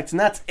contacts and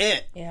that's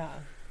it. Yeah.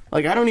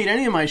 Like, I don't need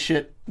any of my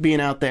shit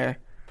being out there.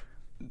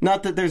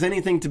 Not that there's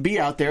anything to be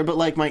out there, but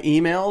like my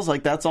emails,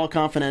 like that's all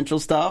confidential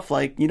stuff.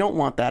 Like, you don't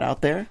want that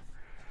out there.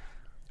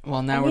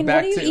 Well, now I we're mean,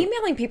 back what are to you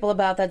emailing people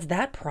about that's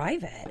that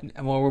private?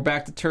 well, we're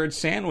back to turd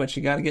sandwich.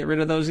 You got to get rid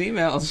of those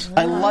emails.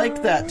 I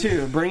like that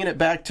too, bringing it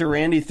back to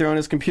Randy throwing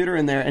his computer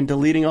in there and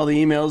deleting all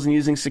the emails and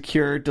using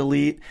secure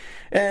delete.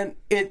 And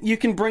you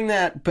can bring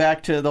that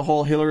back to the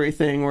whole Hillary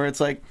thing where it's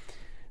like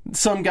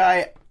some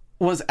guy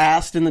was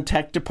asked in the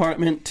tech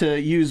department to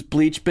use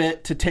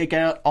BleachBit to take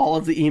out all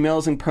of the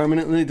emails and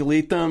permanently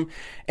delete them,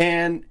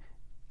 and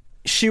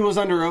she was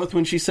under oath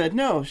when she said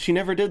no, she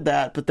never did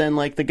that. But then,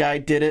 like, the guy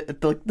did it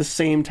at the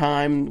same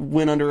time,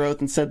 went under oath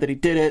and said that he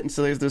did it. And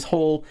so there's this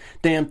whole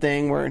damn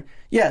thing where,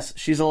 yes,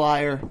 she's a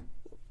liar.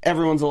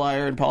 Everyone's a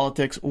liar in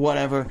politics,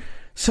 whatever.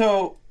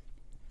 So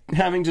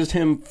having just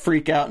him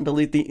freak out and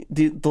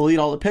delete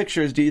all the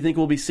pictures, do you think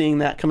we'll be seeing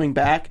that coming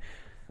back?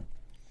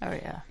 Oh,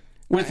 yeah.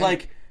 With,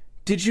 like,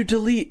 did you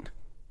delete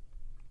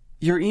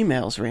your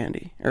emails,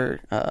 Randy?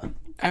 Or,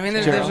 I mean,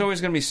 there's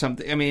always going to be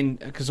something. I mean,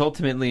 because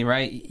ultimately,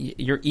 right,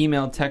 your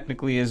email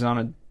technically is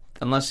on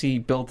unless he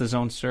built his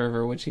own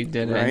server, which he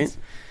didn't. Right.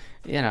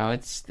 You know,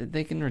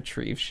 they can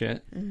retrieve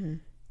shit. Mm-hmm.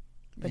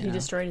 But he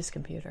destroyed his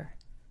computer.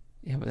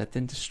 Yeah, but that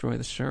didn't destroy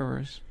the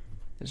servers.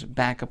 There's a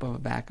backup of a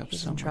backup.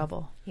 He's somewhere. in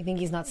trouble. You think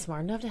he's not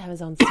smart enough to have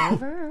his own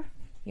server?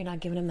 You're not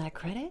giving him that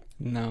credit?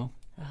 No,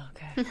 Oh,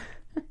 okay.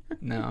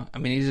 no. I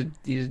mean,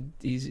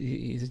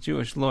 he's a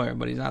Jewish lawyer,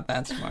 but he's not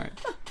that smart.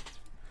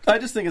 I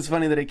just think it's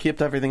funny that he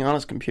kept everything on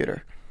his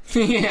computer.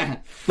 Yeah.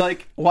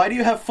 Like, why do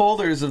you have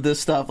folders of this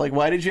stuff? Like,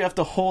 why did you have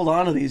to hold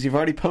on to these? You've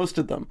already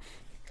posted them.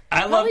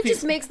 I love Probably people.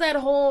 just makes that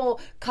whole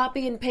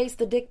copy and paste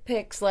the dick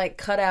pics like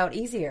cut out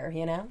easier,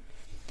 you know?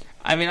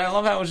 I mean, I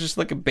love how it was just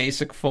like a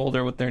basic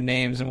folder with their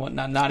names and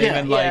whatnot. Not Yeah.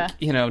 even Yeah. like,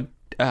 you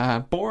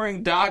know,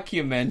 boring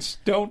documents.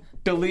 Don't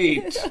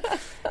delete.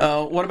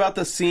 What about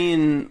the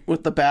scene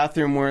with the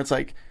bathroom where it's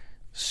like,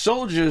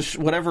 Soldier,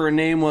 whatever her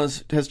name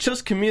was, has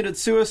just committed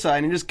suicide,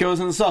 and he just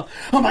goes in the cell.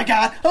 Oh my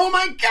god! Oh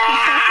my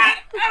god!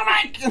 Oh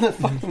my! And the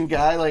fucking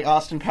guy, like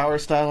Austin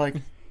Powers style, like.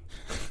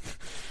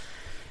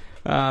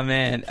 Oh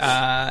man,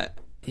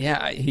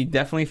 yeah, he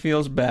definitely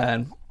feels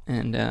bad,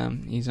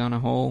 and he's on a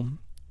whole.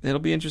 It'll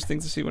be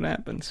interesting to see what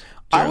happens.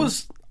 I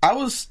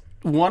was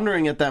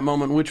wondering at that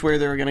moment which way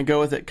they were going to go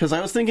with it, because I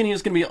was thinking he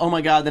was going to be, oh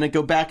my god, then it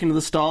go back into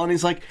the stall, and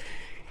he's like,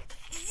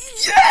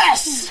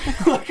 yes!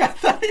 Like, I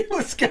thought he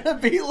was going to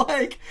be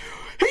like,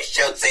 he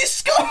shoots his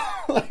skull!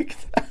 Like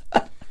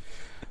that.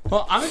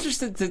 Well, I'm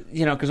interested to,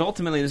 because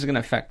ultimately this is going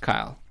to affect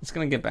Kyle. It's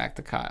going to get back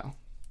to Kyle,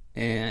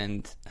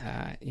 and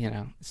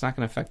it's not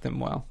going to affect him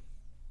well.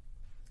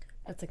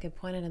 That's a good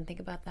point. I didn't think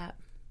about that.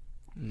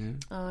 Yeah.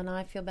 Oh, no,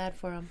 I feel bad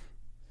for him.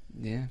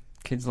 Yeah,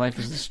 kid's life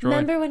is destroyed.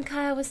 Remember when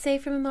Kyle was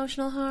safe from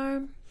emotional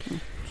harm?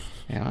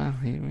 Yeah,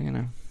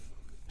 well,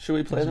 Should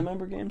we play the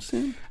member game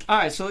soon? All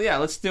right, so yeah,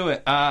 let's do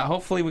it.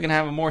 Hopefully we can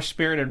have a more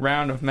spirited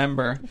round of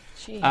member.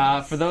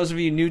 For those of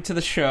you new to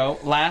the show,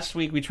 last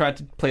week we tried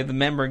to play the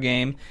member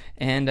game,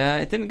 and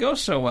it didn't go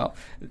so well.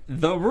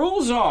 The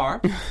rules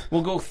are,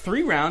 we'll go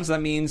 3 rounds.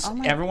 That means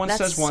everyone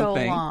says one so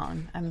thing.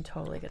 Long. I'm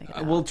totally going to get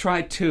out. We'll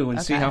try 2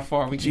 and see how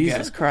far we can get.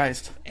 Jesus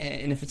Christ.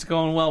 And if it's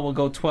going well, we'll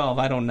go 12.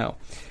 I don't know.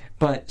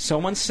 But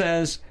someone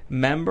says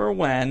member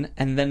when,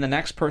 and then the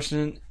next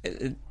person,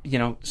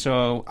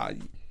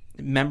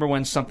 remember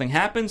when something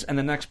happens, and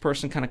the next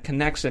person kind of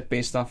connects it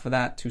based off of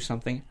that to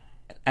something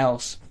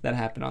else that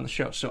happened on the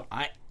show. So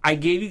I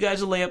gave you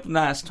guys a layup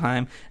last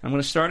time. I'm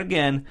going to start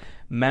again.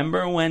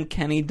 Remember when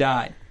Kenny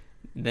died.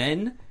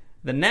 Then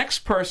the next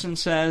person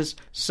says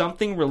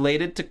something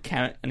related to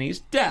Kenny's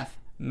death.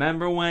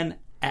 Remember when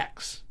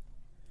X.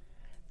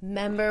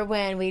 Remember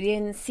when we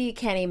didn't see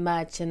Kenny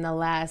much in the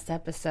last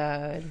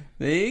episode?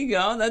 There you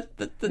go.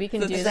 We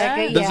can do Is that.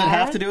 good? Does it Yeah.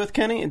 have to do with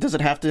Kenny? Does it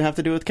have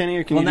to do with Kenny,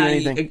 or can you do now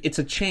anything? it's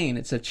a chain.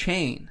 It's a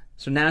chain.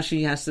 So now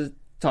she has to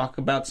talk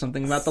about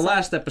something about the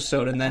last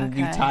episode, and then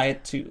you Okay. tie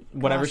it to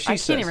whatever Gosh, she I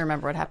says. can't even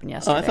remember what happened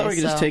yesterday. I thought we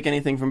could just so take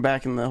anything from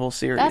back in the whole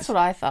series. That's what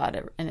I thought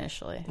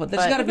initially. But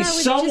there's got to be That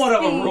would somewhat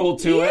just of a be- rule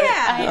to it.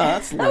 Yeah.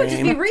 that's That would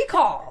just be lame.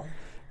 recall.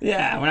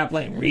 Yeah, we're not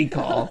playing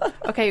recall.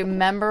 Okay,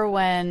 remember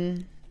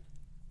when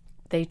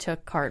they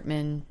took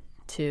Cartman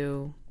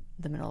to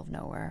the middle of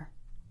nowhere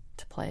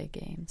to play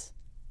games?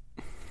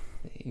 There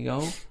you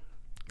go.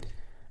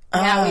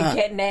 Now we're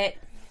getting it.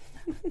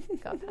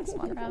 Got this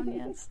one round,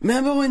 yes.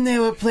 Remember when they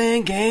were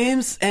playing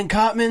games and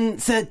Cartman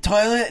said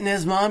toilet and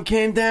his mom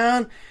came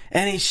down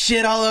and he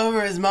shit all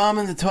over his mom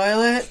in the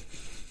toilet?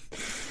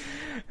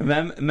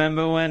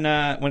 Remember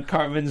when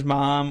Cartman's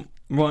mom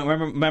Well,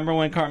 remember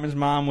when Cartman's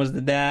mom was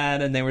the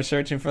dad, and they were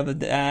searching for the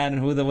dad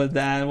and who the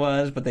dad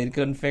was, but they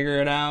couldn't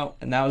figure it out,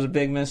 and that was a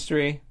big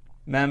mystery.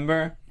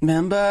 Remember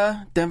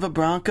Denver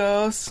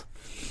Broncos?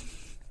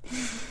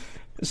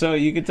 So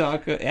you could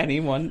talk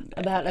anyone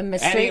about a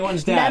mystery.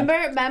 Anyone's dad.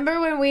 Remember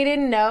when we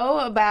didn't know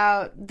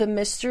about the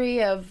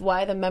mystery of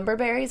why the member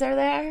berries are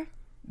there?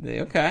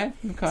 Okay.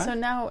 So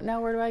now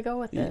where do I go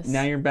with this?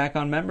 Now you're back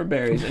on member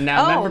berries, and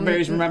now member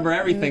berries remember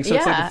everything, so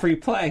it's like a free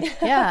play.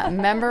 Yeah,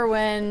 remember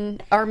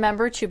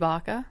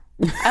Chewbacca?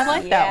 I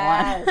like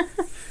that one.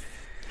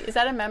 Is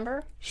that a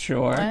member?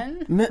 Sure.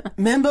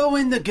 Remember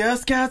when the Girl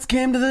Scouts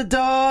came to the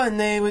door and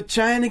they were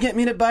trying to get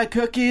me to buy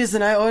cookies,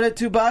 and I ordered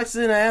 2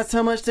 boxes and I asked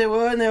how much they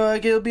were, and they were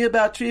like, it'll be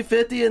about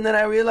 $3.50, and then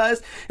I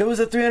realized it was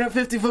a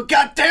 350-foot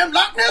goddamn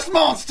Loch Ness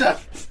monster.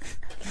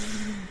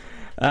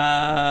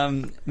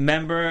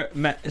 Remember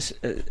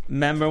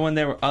when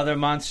there were other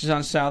monsters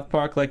on South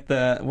Park, like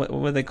what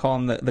would they call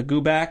them? The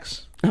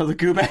Goobacks? Oh, the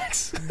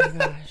Goobacks. Oh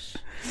my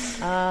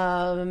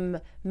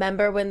gosh.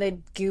 Remember when the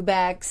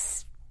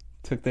Goobacks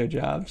took their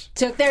jobs?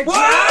 Took their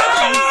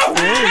jobs.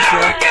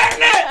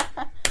 Getting it!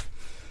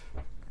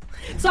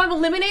 So I'm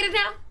eliminated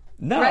now?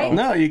 No. Right?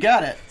 No, you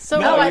got it. So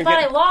I thought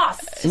I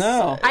lost.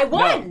 No. I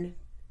won.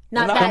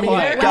 Not Well, that not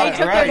quite. either. When Got they it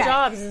took right. their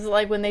jobs, is it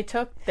like when they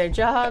took their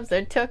jobs,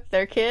 they took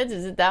their kids?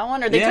 Is it that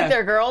one? Or they Yeah. took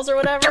their girls or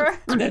whatever?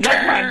 They took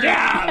my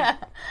job!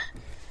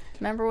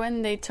 Remember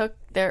when they took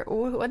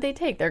what'd they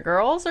take? Their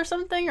girls or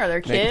something? Or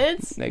their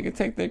kids? They could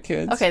take their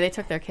kids. Okay, they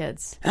took their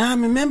kids.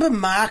 Remember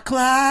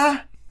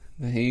Markla?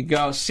 There you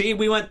go. See,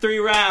 we went 3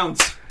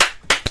 rounds.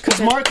 Because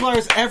Marklar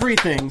is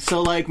everything.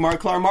 So, like,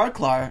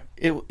 Marklar,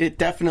 it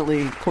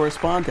definitely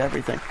corresponds to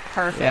everything.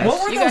 Perfect. Yes.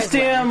 What were You those guys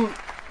win. damn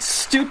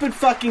stupid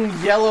fucking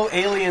yellow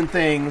alien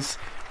things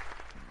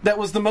that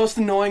was the most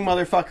annoying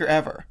motherfucker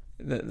ever?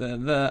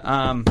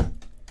 The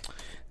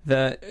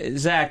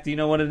Zach, do you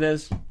know what it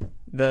is?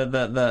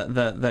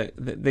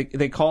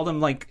 They called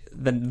him like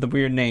the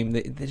weird name.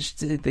 They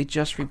just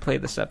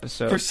replayed this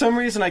episode. For some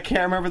reason, I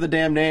can't remember the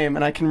damn name,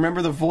 and I can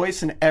remember the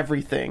voice and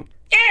everything.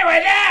 Yeah,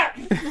 what up?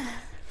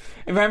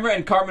 Remember,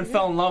 and Cartman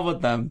fell in love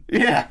with them.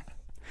 Yeah.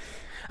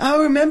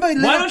 Oh, remember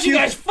little Why don't you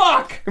guys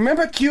fuck?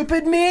 Remember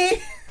Cupid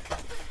me?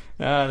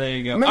 Oh, there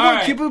you go. Remember All when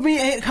right. Cupid me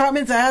ate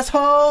Cartman's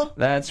asshole?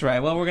 That's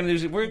right. Well, we're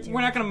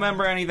not gonna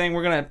remember anything.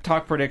 We're gonna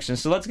talk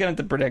predictions. So let's get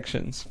into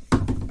predictions.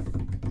 And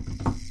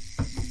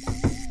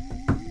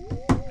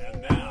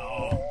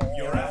now,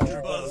 your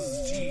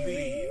AfterBuzz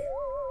TV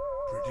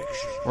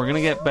prediction. We're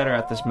gonna get better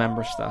at this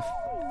member stuff.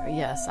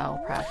 Yes, I'll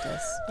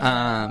practice.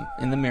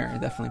 In the mirror,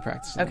 definitely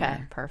practice. In the Okay,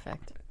 mirror.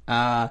 perfect.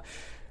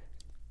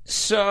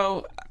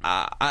 So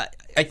I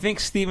think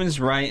Steven's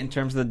right in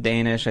terms of the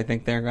Danish. I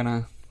think they're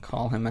gonna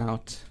call him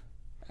out.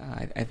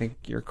 I think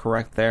you're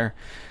correct there.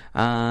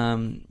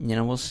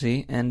 We'll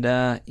see. And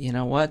you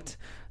know what?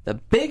 The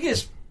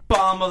biggest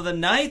bomb of the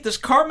night. Does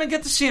Cartman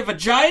get to see a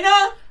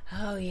vagina?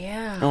 Oh,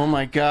 yeah. Oh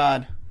my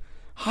god.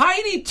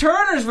 Heidi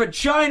Turner's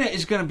vagina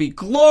is gonna be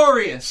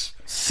glorious.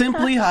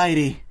 Simply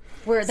Heidi.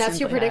 Where, that's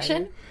your Simply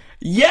prediction?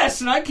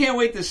 Yes, and I can't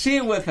wait to see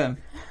it with him.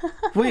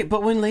 Wait,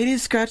 but when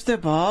ladies scratch their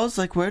balls,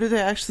 like, where do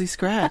they actually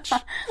scratch?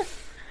 That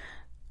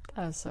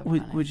was so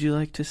funny. Would you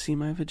like to see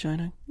my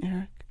vagina,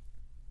 Eric?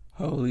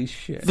 Holy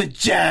shit.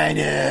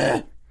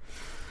 Vagina!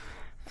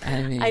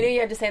 I mean, I knew you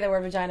had to say the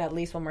word vagina at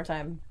least one more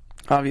time.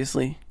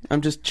 Obviously.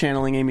 I'm just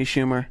channeling Amy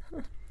Schumer.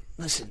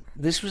 listen,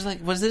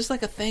 was this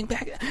like a thing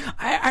back?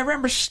 I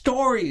remember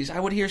stories. I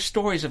would hear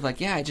stories of like,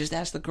 yeah, I just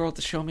asked the girl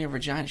to show me her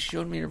vagina. She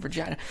showed me her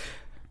vagina.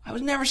 I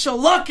was never so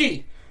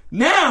lucky.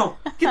 Now,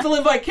 get to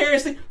live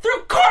vicariously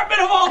through Cartman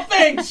of all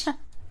things.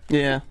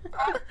 Yeah.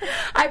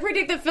 I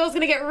predict that Phil's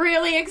going to get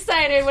really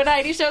excited when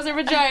Heidi shows her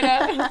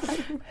vagina.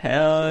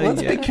 Hell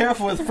Let's yeah. be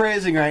careful with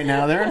phrasing right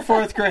now. They're in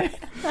 4th grade.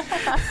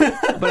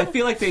 But I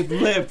feel like they've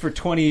lived for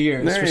 20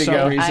 years There for you some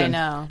go. reason. I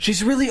know.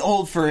 She's really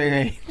old for her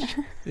age.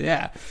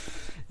 Yeah.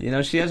 You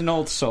know, she has an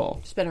old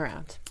soul. She's been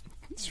around.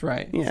 That's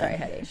right. Yeah. Sorry,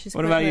 Heidi. She's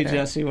What about you, quick-witted.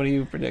 Jesse? What do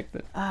you predict?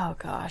 Oh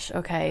gosh.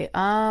 Okay.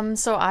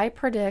 So I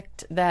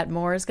predict that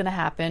more is going to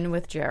happen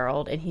with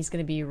Gerald, and he's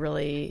going to be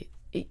really,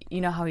 you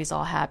know how he's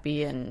all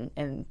happy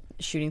and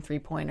shooting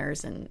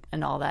 3-pointers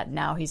and all that.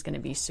 Now he's going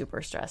to be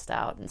super stressed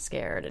out and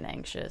scared and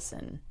anxious,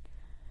 and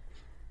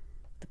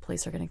the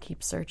police are going to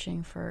keep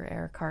searching for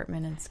Eric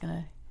Cartman, and it's going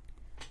to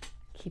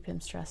keep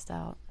him stressed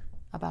out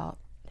about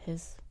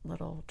his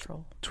little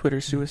troll.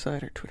 Twitter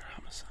suicide or Twitter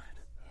homicide?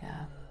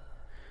 Yeah.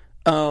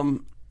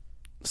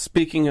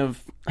 Speaking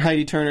of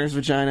Heidi Turner's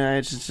vagina,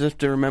 I just have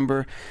to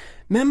remember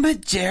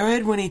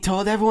Jared when he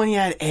told everyone he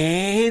had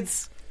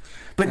AIDS?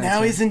 But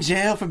now he's in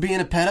jail for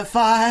being a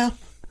pedophile?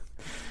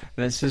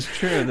 This is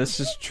true. This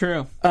is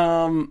true.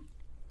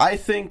 I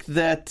think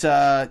that,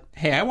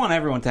 Hey, I want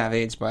everyone to have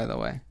AIDS, by the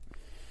way.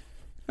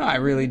 No, I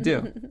really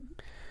do.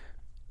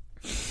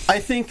 I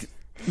think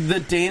the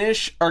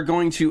Danish are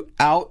going to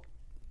out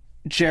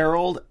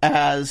Gerald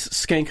as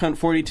Skank Hunt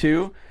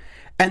 42,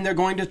 and they're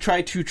going to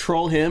try to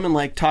troll him and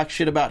like talk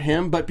shit about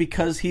him, but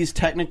because he's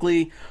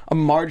technically a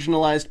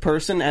marginalized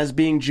person as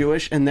being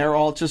Jewish and they're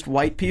all just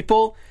white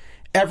people,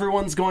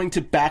 everyone's going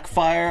to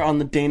backfire on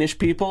the Danish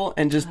people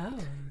and just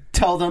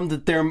tell them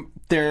that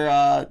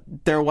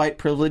their white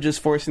privilege is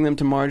forcing them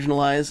to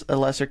marginalize a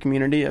lesser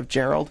community of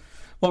Gerald.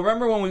 Well,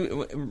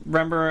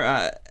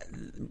 remember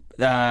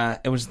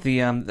it was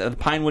the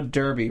Pinewood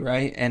Derby,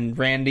 right? And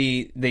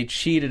Randy, they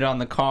cheated on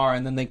the car,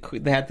 and then they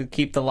had to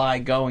keep the lie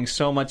going,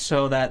 so much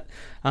so that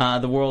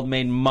the world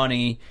made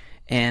money.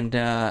 And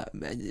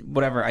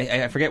whatever,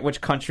 I forget which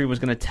country was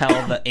going to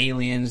tell the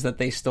aliens that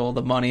they stole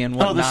the money and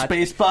whatnot. Oh, the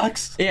space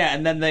box? Yeah,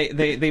 and then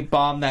they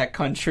bombed that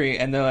country,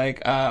 and they're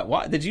like,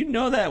 "What? Did you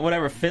know that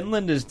whatever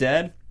Finland is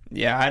dead?"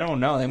 Yeah, I don't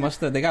know.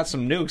 They got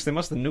some nukes. They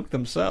must have nuked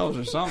themselves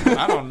or something.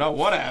 I don't know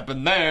what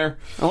happened there.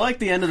 I like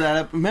the end of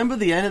that. Remember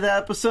the end of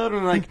that episode?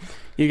 And like,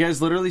 you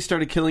guys literally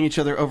started killing each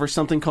other over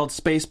something called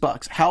space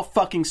bucks. How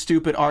fucking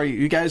stupid are you?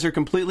 You guys are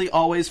completely,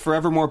 always,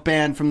 forevermore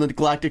banned from the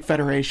Galactic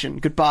Federation.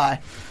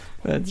 Goodbye.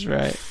 That's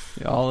right.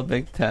 All a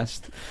big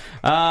test.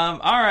 All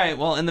right.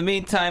 Well, in the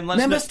meantime,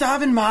 Remember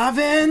Starvin'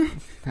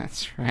 Marvin?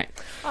 That's right.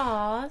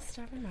 Aw,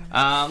 Starvin'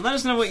 Marvin. Let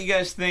us know what you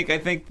guys think. I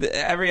think that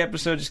every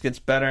episode just gets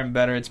better and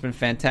better. It's been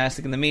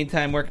fantastic. In the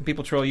meantime, where can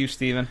people troll you,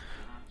 Steven?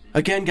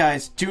 Again,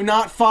 guys, do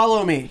not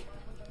follow me.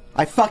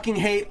 I fucking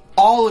hate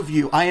all of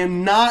you. I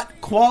am not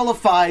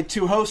qualified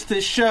to host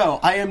this show.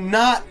 I don't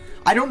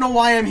know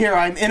why I'm here.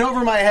 I'm in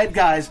over my head,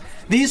 guys.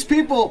 These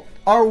people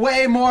are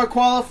way more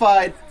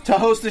qualified to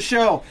host the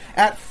show.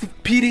 At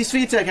PD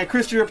Svitek, at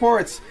Christy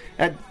Reports,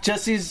 at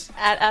Jesse's...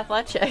 At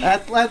Athletic.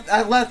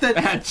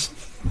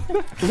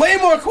 Way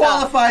more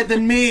qualified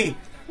than me.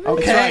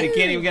 Okay? That's right. He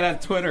can't even get on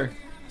Twitter.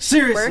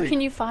 Seriously. Where can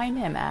you find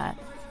him at?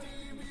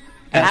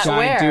 At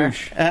where?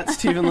 Douche. At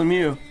Stephen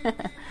Lemieux.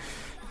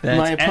 That's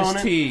My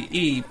opponent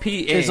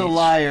STEPH. is a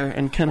liar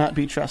and cannot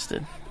be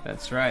trusted.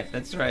 That's right.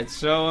 That's right.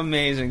 So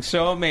amazing.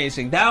 So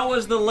amazing. That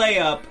was the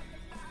layup.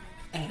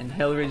 And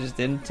Hillary just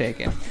didn't take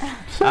it.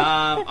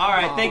 All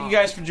right. Thank you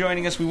guys for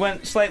joining us. We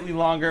went slightly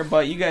longer,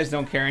 but you guys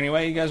don't care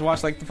anyway. You guys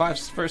watched like the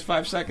first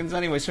 5 seconds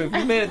anyway. So if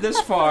you made it this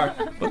far,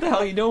 what the hell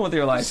are you doing with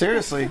your life?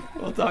 Seriously.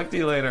 We'll talk to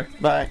you later.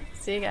 Bye.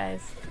 See you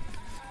guys.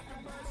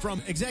 From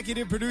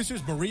executive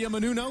producers Maria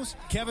Menounos,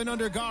 Kevin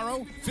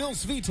Undergaro, Phil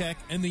Svitek,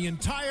 and the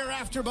entire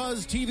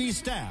AfterBuzz TV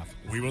staff,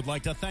 we would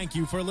like to thank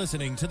you for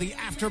listening to the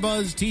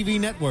AfterBuzz TV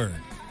network.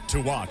 To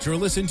watch or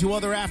listen to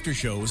other after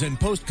shows and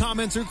post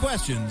comments or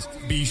questions,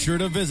 be sure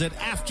to visit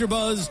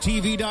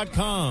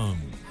AfterBuzzTV.com.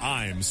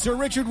 I'm Sir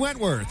Richard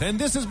Wentworth, and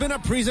this has been a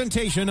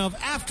presentation of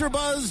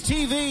AfterBuzz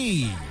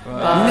TV.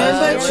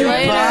 Remember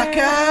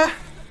Chewbacca?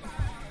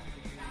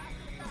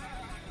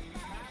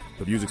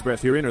 The views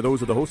expressed herein are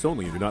those of the hosts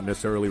only and do not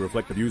necessarily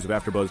reflect the views of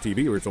AfterBuzz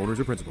TV or its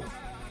owners or principals.